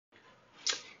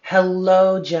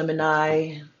Hello,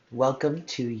 Gemini. Welcome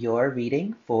to your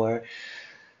reading for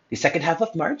the second half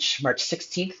of March, March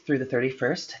 16th through the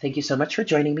 31st. Thank you so much for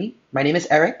joining me. My name is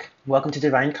Eric. Welcome to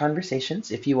Divine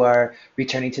Conversations. If you are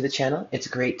returning to the channel, it's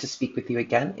great to speak with you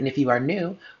again. And if you are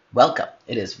new, welcome.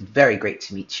 It is very great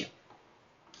to meet you.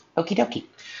 Okie dokie.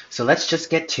 So let's just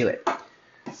get to it.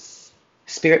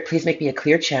 Spirit, please make me a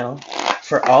clear channel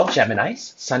for all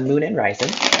Geminis, Sun, Moon, and Rising.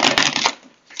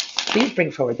 Please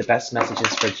bring forward the best messages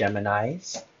for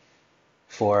Geminis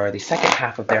for the second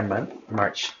half of their month,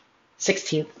 March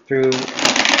 16th through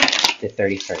the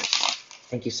 31st.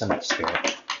 Thank you so much,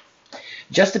 Spirit.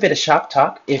 Just a bit of shop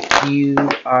talk. If you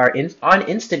are on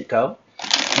Instant Go,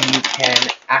 you can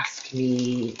ask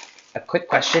me a quick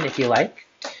question if you like.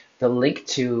 The link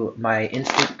to my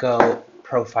Instant Go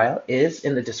profile is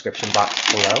in the description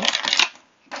box below.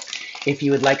 If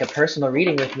you would like a personal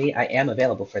reading with me, I am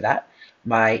available for that.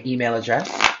 My email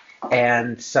address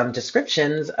and some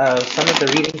descriptions of some of the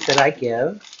readings that I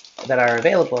give that are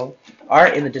available are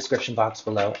in the description box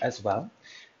below as well.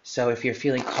 So if you're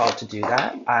feeling called to do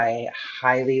that, I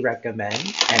highly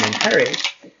recommend and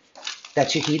encourage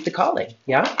that you heed the calling.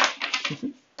 Yeah?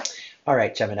 All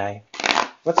right, Gemini.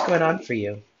 What's going on for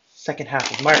you? Second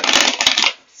half of March,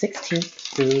 16th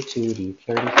through to the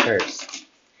 31st.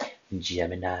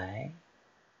 Gemini.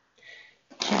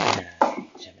 Gemini.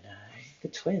 The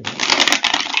twins.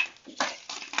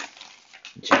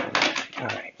 Gemini. All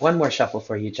right, one more shuffle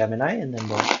for you, Gemini, and then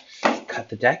we'll cut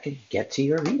the deck and get to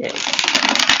your reading.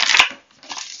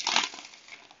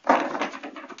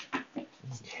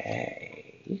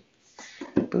 Okay.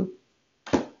 Boop,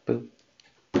 boop,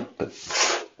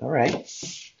 boop. All right.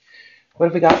 What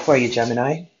have we got for you,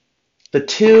 Gemini? The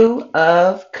Two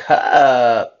of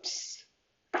Cups.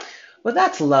 Well,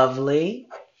 that's lovely.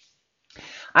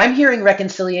 I'm hearing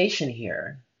reconciliation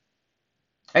here.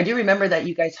 I do remember that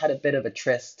you guys had a bit of a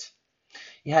tryst.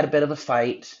 You had a bit of a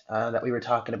fight that we were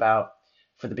talking about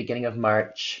for the beginning of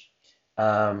March.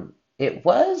 It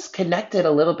was connected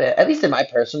a little bit, at least in my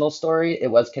personal story,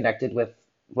 it was connected with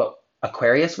what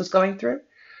Aquarius was going through.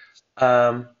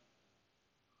 Um,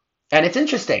 and it's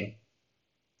interesting.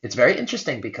 It's very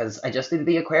interesting because I just did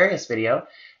the Aquarius video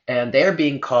and they're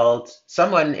being called,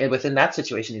 someone within that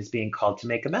situation is being called to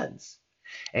make amends.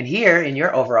 And here in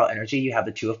your overall energy, you have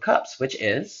the Two of Cups, which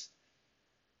is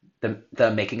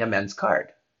the making amends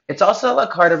card. It's also a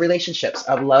card of relationships,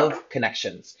 of love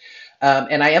connections.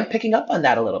 And I am picking up on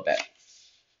that a little bit.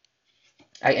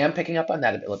 I am picking up on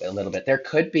that a little bit. There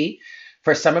could be,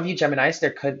 for some of you Geminis,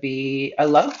 there could be a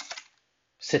love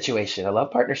situation, a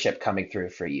love partnership coming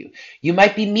through for you. You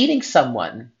might be meeting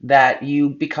someone that you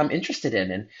become interested in,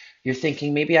 and you're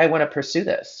thinking, maybe I want to pursue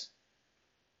this.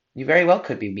 You very well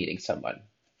could be meeting someone.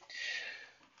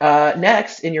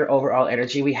 Next, in your overall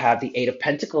energy, we have the Eight of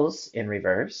Pentacles in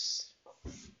reverse.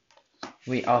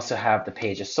 We also have the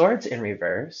Page of Swords in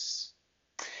reverse.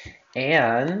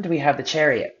 And we have the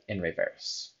Chariot in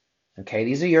reverse. Okay,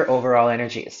 these are your overall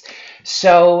energies.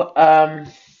 So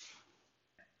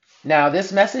now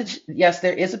this message, yes,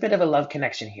 there is a bit of a love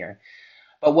connection here.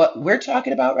 But what we're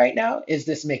talking about right now is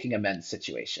this making amends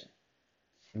situation.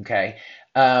 Okay.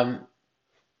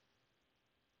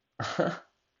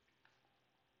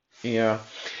 Yeah.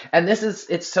 And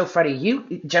it's so funny.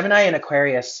 You, Gemini and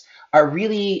Aquarius are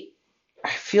really,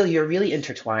 I feel you're really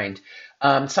intertwined.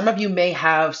 Some of you may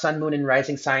have Sun, Moon, and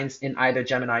Rising signs in either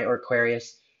Gemini or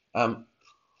Aquarius, um,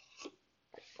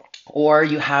 or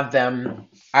you have them,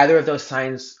 either of those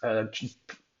signs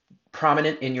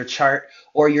prominent in your chart,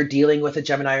 or you're dealing with a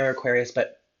Gemini or Aquarius,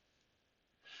 but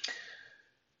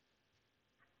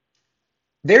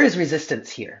there is resistance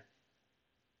here.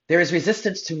 There is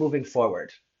resistance to moving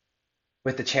forward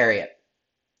with the Chariot.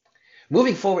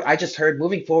 Moving forward, I just heard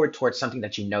moving forward towards something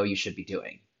that you know you should be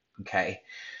doing. Okay.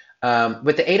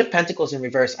 With the Eight of Pentacles in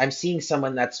reverse, I'm seeing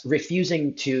someone that's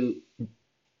refusing to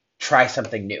try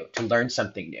something new, to learn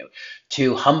something new,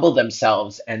 to humble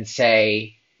themselves and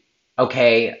say,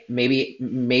 okay,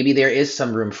 maybe there is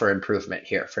some room for improvement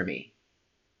here for me.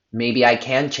 Maybe I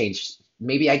can change,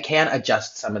 maybe I can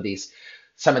adjust some of these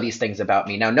things about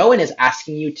me. Now, no one is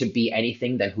asking you to be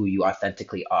anything than who you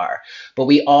authentically are, but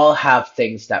we all have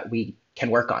things that we can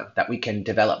work on, that we can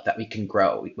develop, that we can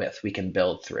grow with, we can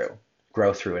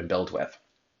grow through and build with.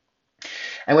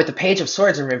 And with the Page of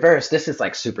Swords in reverse, this is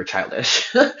like super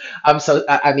childish.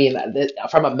 I mean,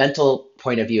 from a mental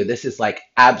point of view, this is like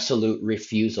absolute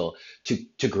refusal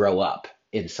to grow up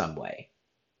in some way.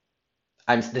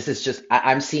 I'm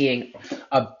seeing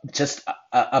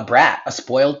a brat, a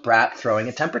spoiled brat throwing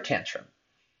a temper tantrum,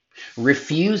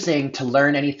 refusing to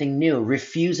learn anything new,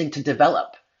 refusing to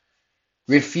develop.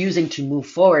 refusing to move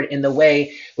forward in the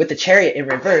way with the Chariot in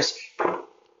reverse.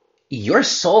 Your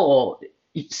soul,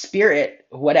 spirit,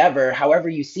 whatever, however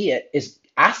you see it, is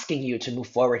asking you to move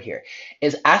forward here,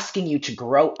 is asking you to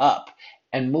grow up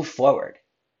and move forward,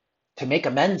 to make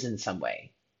amends in some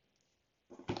way,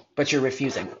 but you're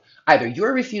refusing. Either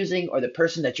you're refusing or the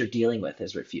person that you're dealing with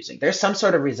is refusing. There's some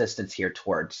sort of resistance here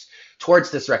towards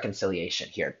this reconciliation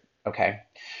here. Okay.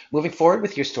 Moving forward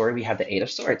with your story, we have the Eight of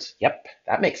Swords. Yep,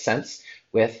 that makes sense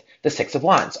with the Six of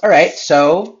Wands. All right,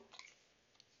 so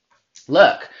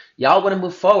look, y'all want to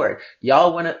move forward.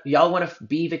 Y'all want to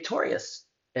be victorious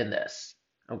in this.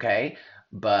 Okay?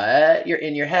 But you're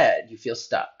in your head. You feel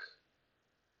stuck.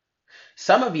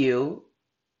 Some of you,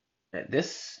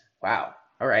 wow.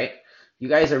 All right. You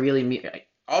guys are really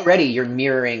already you're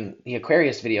mirroring the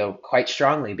Aquarius video quite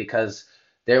strongly because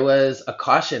there was a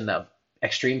caution of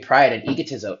extreme pride and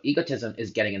egotism. Egotism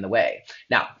is getting in the way.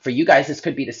 Now, for you guys, this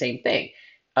could be the same thing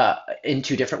in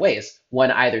two different ways.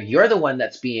 One, either you're the one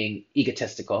that's being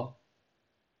egotistical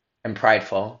and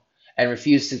prideful and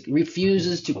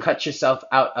refuses to cut yourself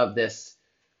out of this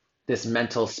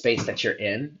mental space that you're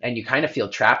in, and you kind of feel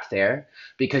trapped there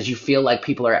because you feel like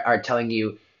people are telling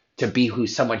you to be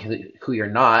someone who you're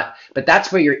not. But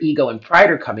that's where your ego and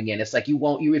pride are coming in. It's like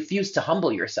you refuse to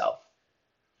humble yourself.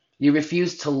 You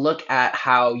refuse to look at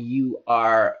how you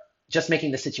are just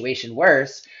making the situation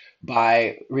worse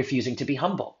by refusing to be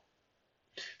humble.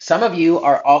 Some of you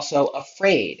are also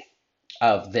afraid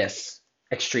of this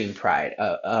extreme pride.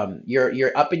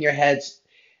 You're up in your heads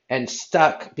and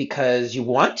stuck because you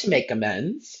want to make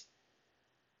amends,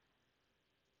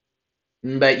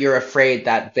 but you're afraid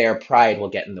that their pride will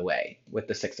get in the way with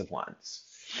the Six of Wands.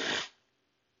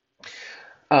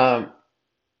 I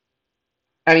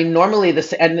mean, normally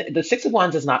the Six of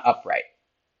Wands is not upright.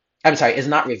 I'm sorry, is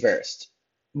not reversed.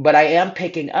 But I am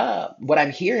picking up, what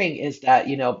I'm hearing is that,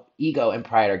 ego and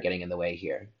pride are getting in the way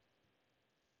here,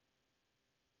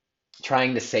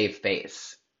 trying to save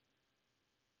face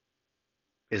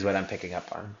is what I'm picking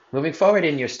up on. Moving forward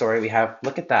in your story, we have,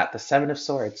 look at that, the Seven of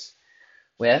Swords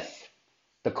with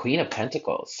the Queen of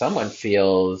Pentacles. Someone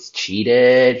feels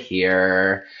cheated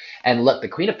here. And look, the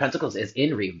Queen of Pentacles is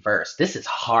in reverse. This is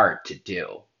hard to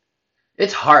do.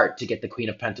 It's hard to get the Queen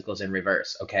of Pentacles in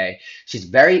reverse, okay? She's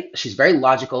very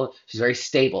logical. She's very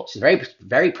stable. She's very,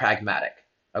 very pragmatic,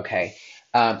 okay?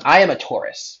 I am a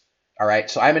Taurus, all right?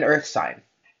 So I'm an earth sign.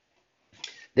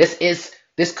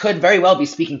 This could very well be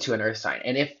speaking to an earth sign.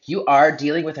 And if you are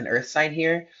dealing with an earth sign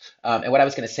here, and what I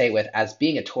was going to say with as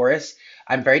being a Taurus,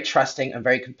 I'm very trusting, I'm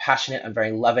very compassionate, I'm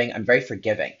very loving, I'm very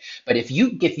forgiving. But if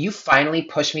you finally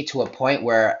push me to a point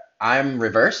where I'm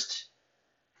reversed,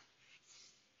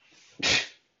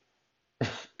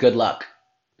 good luck.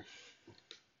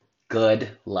 Good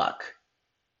luck.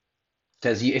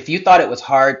 Because if you thought it was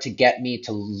hard to get me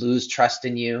to lose trust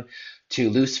in you, to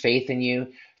lose faith in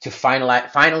you, to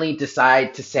finally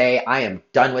decide to say, I am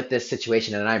done with this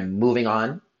situation and I'm moving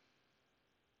on,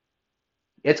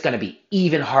 it's going to be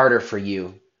even harder for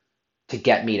you to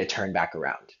get me to turn back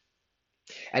around.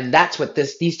 And that's what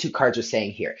these two cards are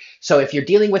saying here. So if you're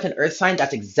dealing with an earth sign,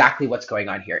 that's exactly what's going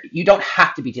on here. You don't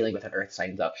have to be dealing with an earth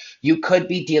sign, though. You could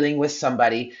be dealing with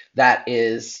somebody that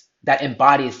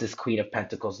embodies this Queen of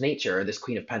Pentacles nature or this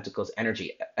Queen of Pentacles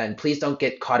energy. And please don't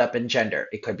get caught up in gender.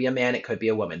 It could be a man, it could be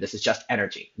a woman. This is just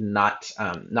energy, not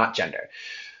gender.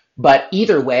 But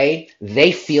either way,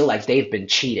 they feel like they've been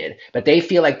cheated. But they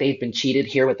feel like they've been cheated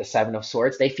here with the Seven of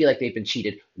Swords. They feel like they've been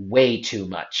cheated way too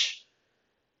much.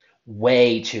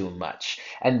 Way too much.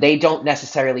 And they don't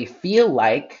necessarily feel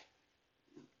like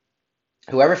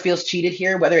whoever feels cheated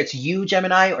here, whether it's you,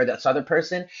 Gemini, or this other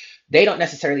person, they don't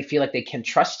necessarily feel like they can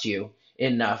trust you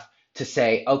enough to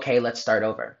say, okay, let's start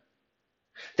over.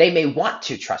 They may want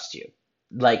to trust you.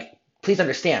 Like, please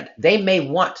understand, they may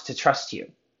want to trust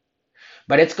you,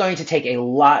 but it's going to take a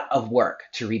lot of work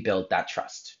to rebuild that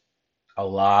trust. A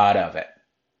lot of it.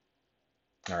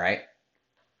 All right.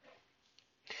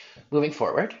 Moving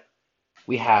forward,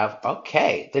 we have,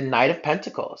 okay, the Knight of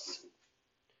Pentacles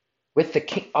with the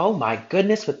King. Oh my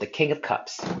goodness, with the King of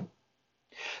Cups.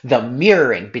 The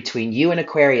mirroring between you and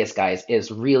Aquarius, guys,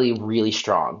 is really, really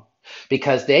strong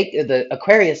because the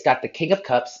Aquarius got the King of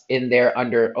Cups in their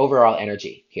under overall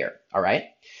energy here. All right.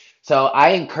 So I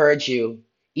encourage you,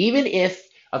 even if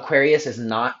Aquarius is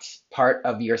not part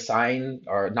of your sign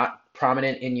or not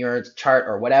prominent in your chart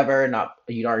or whatever,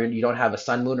 you don't have a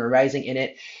sun, moon, or rising in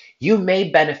it, you may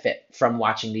benefit from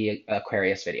watching the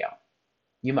Aquarius video.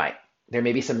 You might. There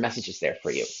may be some messages there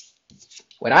for you.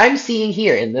 What I'm seeing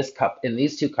here in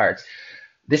these two cards,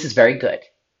 this is very good.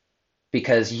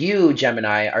 because you,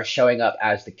 Gemini, are showing up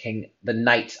as the king, the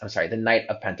knight, I'm sorry, the knight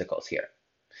of pentacles here.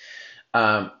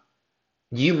 Um,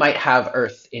 you might have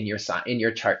Earth in your sign, in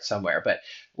your chart somewhere, but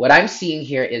what I'm seeing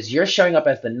here is you're showing up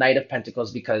as the Knight of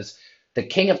Pentacles because the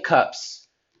King of Cups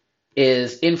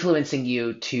is influencing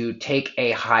you to take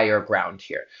a higher ground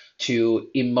here, to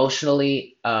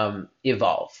emotionally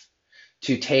evolve,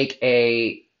 to take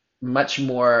a much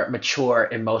more mature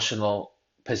emotional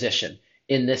position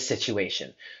in this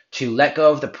situation, to let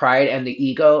go of the pride and the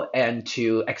ego and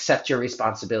to accept your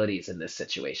responsibilities in this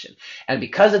situation. And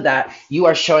because of that, you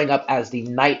are showing up as the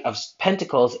Knight of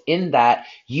Pentacles in that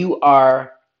you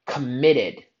are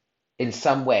committed in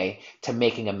some way to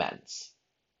making amends.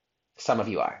 Some of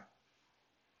you are.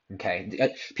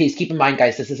 Okay. Please keep in mind,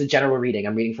 guys, this is a general reading.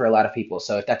 I'm reading for a lot of people.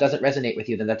 So if that doesn't resonate with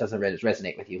you, then that doesn't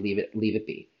resonate with you. Leave it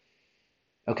be.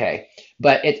 Okay.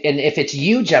 But and if it's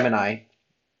you, Gemini,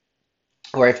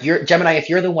 or if you're Gemini, if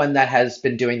you're the one that has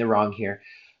been doing the wrong here,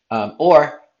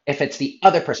 or if it's the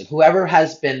other person, whoever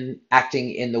has been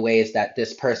acting in the ways that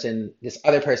this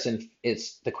other person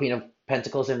is the Queen of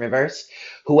Pentacles in reverse,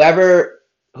 whoever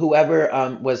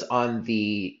was on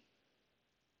the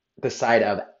side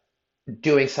of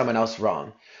doing someone else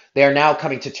wrong, they are now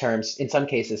coming to terms. In some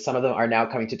cases, some of them are now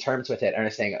coming to terms with it and are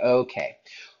saying, okay,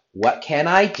 what can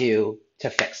I do to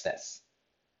fix this?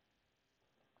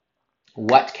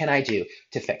 What can I do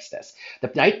to fix this?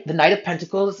 The Knight of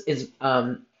Pentacles is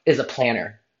a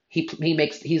planner.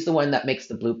 He's the one that makes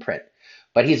the blueprint,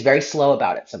 but he's very slow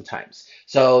about it sometimes.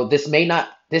 So this may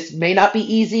not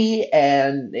be easy,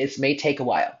 and this may take a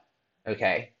while.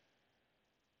 Okay,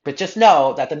 but just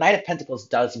know that the Knight of Pentacles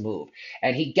does move,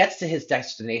 and he gets to his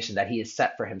destination that he has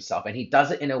set for himself, and he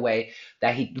does it in a way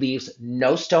that he leaves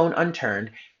no stone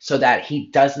unturned, so that he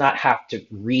does not have to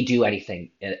redo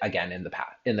anything again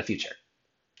in the future.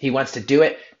 He wants to do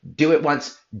it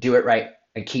once, do it right,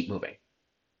 and keep moving.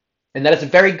 And that is a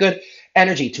very good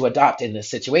energy to adopt in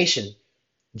this situation,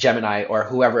 Gemini, or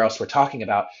whoever else we're talking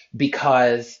about,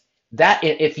 because that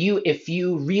if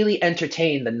you really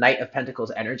entertain the Knight of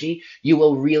Pentacles energy, you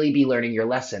will really be learning your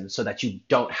lesson so that you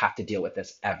don't have to deal with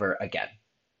this ever again.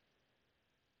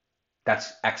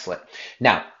 That's excellent.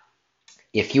 Now,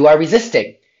 if you are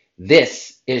resisting,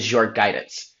 this is your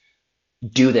guidance.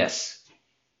 Do this.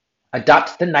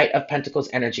 Adopt the Knight of Pentacles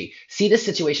energy. See this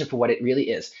situation for what it really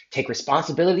is. Take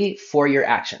responsibility for your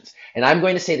actions. And I'm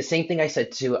going to say the same thing I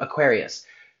said to Aquarius.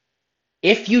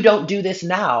 If you don't do this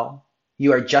now,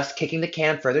 you are just kicking the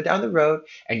can further down the road,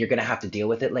 and you're going to have to deal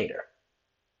with it later.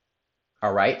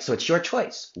 All right? So it's your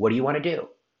choice. What do you want to do?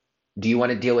 Do you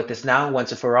want to deal with this now,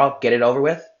 once and for all, get it over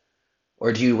with?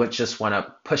 Or do you just want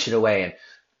to push it away and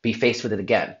be faced with it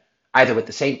again? Either with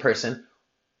the same person,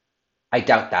 I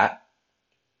doubt that,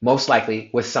 most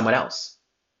likely with someone else.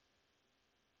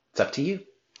 It's up to you.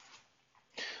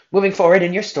 Moving forward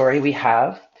in your story, we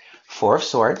have Four of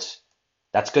Swords.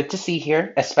 That's good to see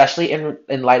here, especially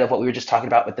in light of what we were just talking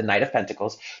about with the Knight of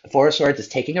Pentacles. The Four of Swords is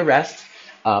taking a rest,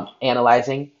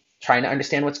 analyzing, trying to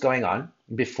understand what's going on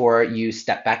before you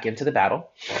step back into the battle.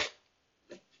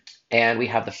 And we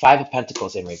have the Five of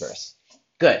Pentacles in reverse.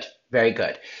 Good, very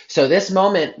good. So this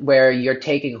moment where you're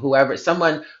taking whoever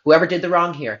did the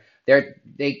wrong here,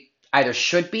 they either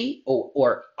should be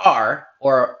or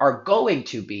are going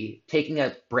to be taking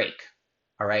a break.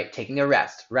 All right, taking a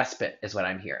respite is what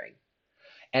I'm hearing,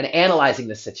 and analyzing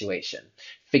the situation,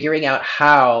 figuring out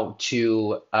how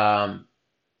to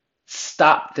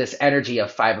stop this energy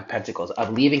of Five of Pentacles,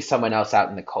 of leaving someone else out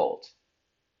in the cold.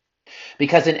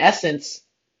 Because in essence,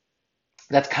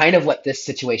 that's kind of what this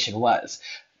situation was.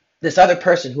 This other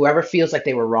person, whoever feels like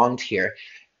they were wronged here,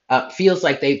 feels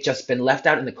like they've just been left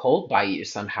out in the cold by you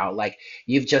somehow. Like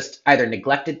you've just either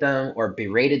neglected them or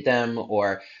berated them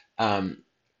or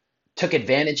took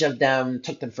advantage of them,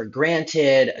 took them for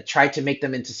granted, tried to make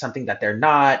them into something that they're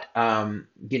not.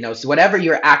 So whatever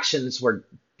your actions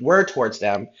were towards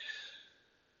them,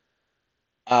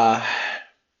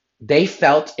 they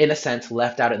felt, in a sense,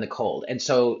 left out in the cold. And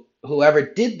so whoever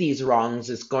did these wrongs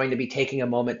is going to be taking a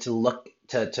moment to look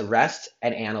to rest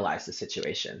and analyze the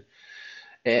situation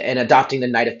and adopting the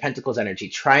Knight of Pentacles energy,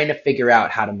 trying to figure out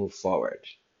how to move forward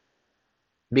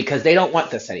because they don't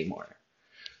want this anymore.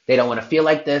 They don't want to feel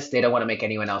like this. They don't want to make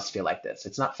anyone else feel like this.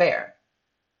 It's not fair.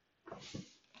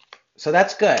 So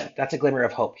that's good. That's a glimmer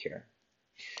of hope here.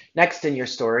 Next in your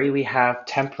story, we have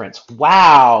Temperance.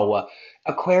 Wow!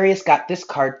 Aquarius got this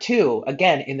card too,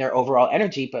 again, in their overall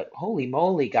energy, but holy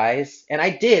moly, guys. And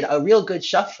I did a real good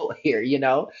shuffle here, you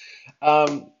know?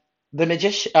 The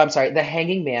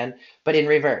Hanging Man, but in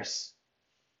reverse.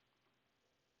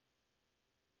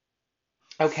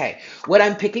 Okay, what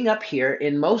I'm picking up here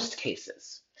in most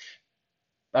cases,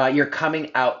 you're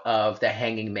coming out of the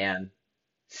hanging man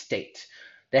state.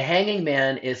 The hanging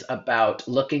man is about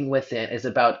looking within, is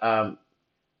about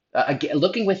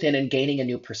looking within and gaining a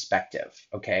new perspective.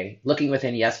 Okay, looking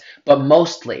within, yes, but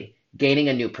mostly gaining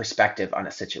a new perspective on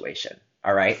a situation.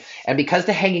 All right, and because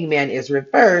the hanging man is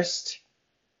reversed,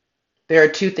 there are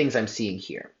two things I'm seeing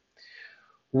here.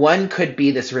 One could be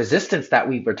this resistance that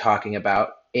we were talking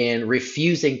about in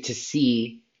refusing to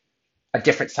see a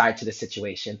different side to the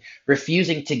situation,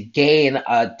 refusing to gain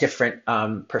a different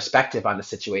perspective on the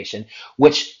situation,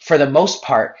 which for the most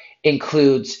part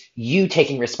includes you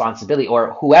taking responsibility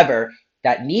or whoever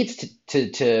that needs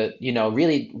to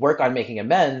really work on making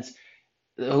amends.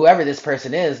 Whoever this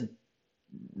person is,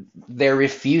 they're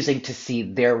refusing to see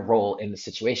their role in the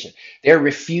situation. They're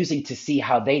refusing to see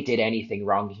how they did anything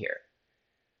wrong here.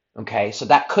 Okay, so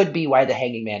that could be why the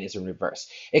hanging man is in reverse.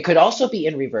 It could also be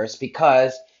in reverse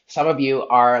because some of you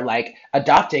are like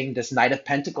adopting this Knight of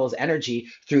Pentacles energy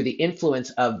through the influence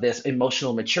of this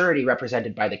emotional maturity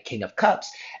represented by the King of Cups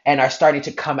and are starting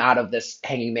to come out of this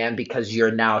hanging man because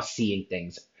you're now seeing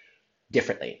things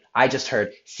differently. I just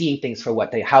heard seeing things for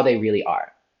how they really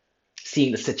are,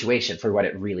 seeing the situation for what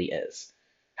it really is,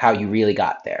 how you really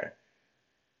got there.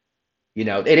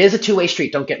 It is a two-way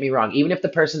street, don't get me wrong. Even if the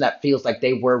person that feels like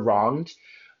they were wronged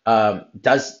even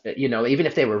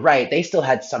if they were right, they still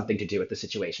had something to do with the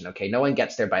situation. Okay, no one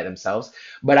gets there by themselves.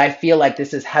 But I feel like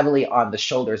this is heavily on the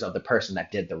shoulders of the person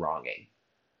that did the wronging.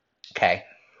 Okay.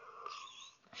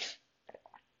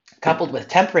 Coupled with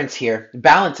temperance here,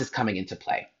 balance is coming into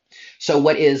play. So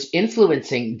what is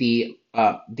influencing the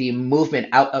movement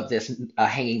out of this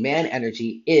hanging man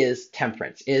energy is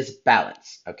temperance, is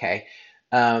balance. Okay.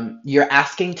 You're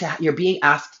being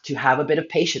asked to have a bit of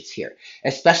patience here,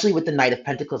 especially with the Knight of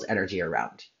Pentacles energy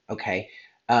around. Okay.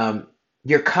 Um,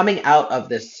 you're coming out of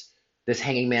this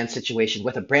hanging man situation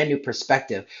with a brand new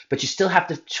perspective, but you still have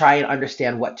to try and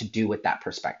understand what to do with that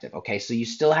perspective. Okay. So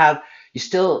there's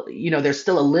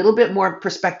still a little bit more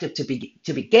perspective to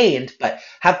be gained, but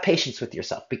have patience with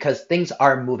yourself because things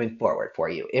are moving forward for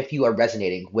you if you are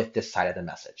resonating with this side of the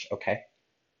message. Okay.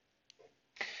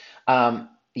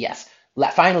 Yes.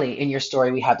 Finally, in your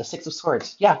story, we have the Six of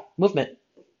Swords. Yeah, movement,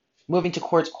 moving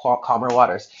towards calmer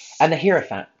waters, and the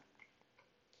Hierophant.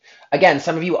 Again,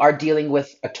 some of you are dealing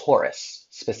with a Taurus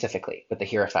specifically with the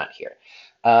Hierophant here.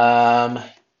 Um,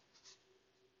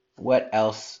 what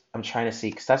else? I'm trying to see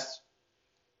because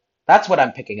that's what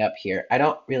I'm picking up here. I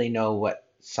don't really know what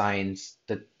signs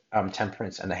the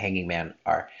Temperance and the Hanging Man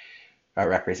are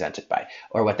represented by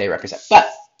or what they represent, but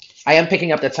I am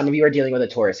picking up that some of you are dealing with a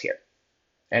Taurus here.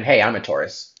 And hey, I'm a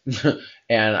Taurus,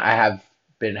 and I have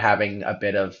been having a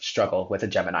bit of struggle with a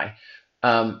Gemini.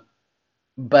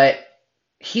 But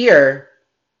here,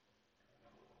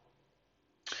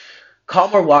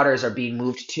 calmer waters are being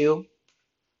moved to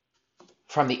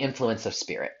from the influence of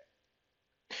spirit.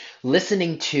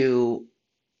 Listening to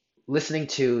listening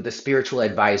to the spiritual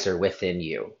advisor within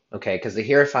you, okay? Because the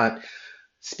Hierophant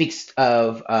speaks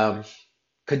of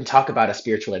couldn't talk about a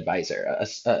spiritual advisor,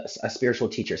 a spiritual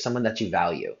teacher, someone that you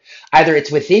value. Either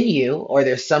it's within you or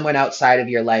there's someone outside of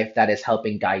your life that is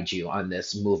helping guide you on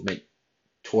this movement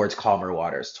towards calmer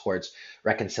waters, towards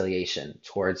reconciliation,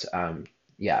 towards,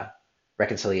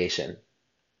 reconciliation.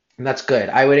 And that's good.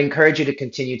 I would encourage you to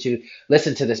continue to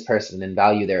listen to this person and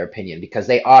value their opinion because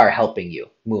they are helping you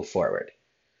move forward.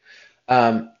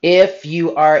 If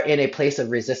you are in a place of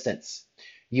resistance,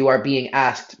 you are being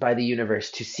asked by the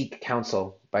universe to seek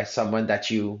counsel by someone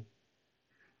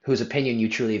whose opinion you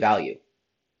truly value.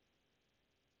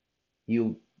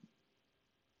 You,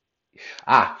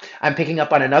 I'm picking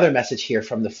up on another message here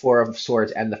from the Four of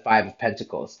Swords and the Five of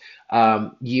Pentacles.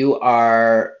 You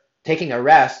are taking a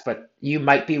rest, but you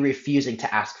might be refusing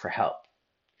to ask for help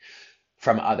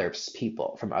from others.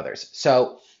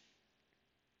 So,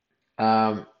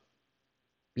 um,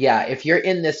 yeah, if you're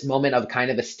in this moment of kind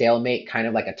of a stalemate, kind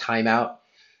of like a timeout,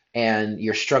 and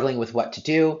you're struggling with what to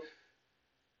do,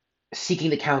 seeking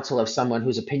the counsel of someone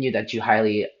whose opinion that you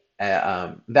highly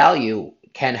value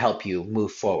can help you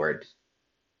move forward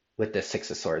with this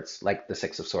Six of Swords, like the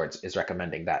Six of Swords is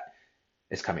recommending that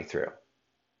is coming through.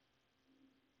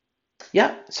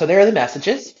 Yeah, so there are the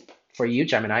messages for you,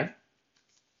 Gemini.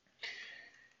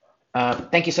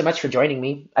 Thank you so much for joining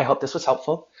me. I hope this was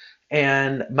helpful.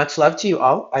 And much love to you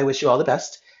all. I wish you all the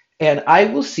best. And I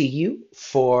will see you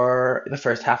for the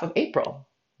first half of April.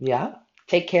 Yeah.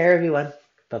 Take care, everyone.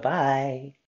 Bye bye.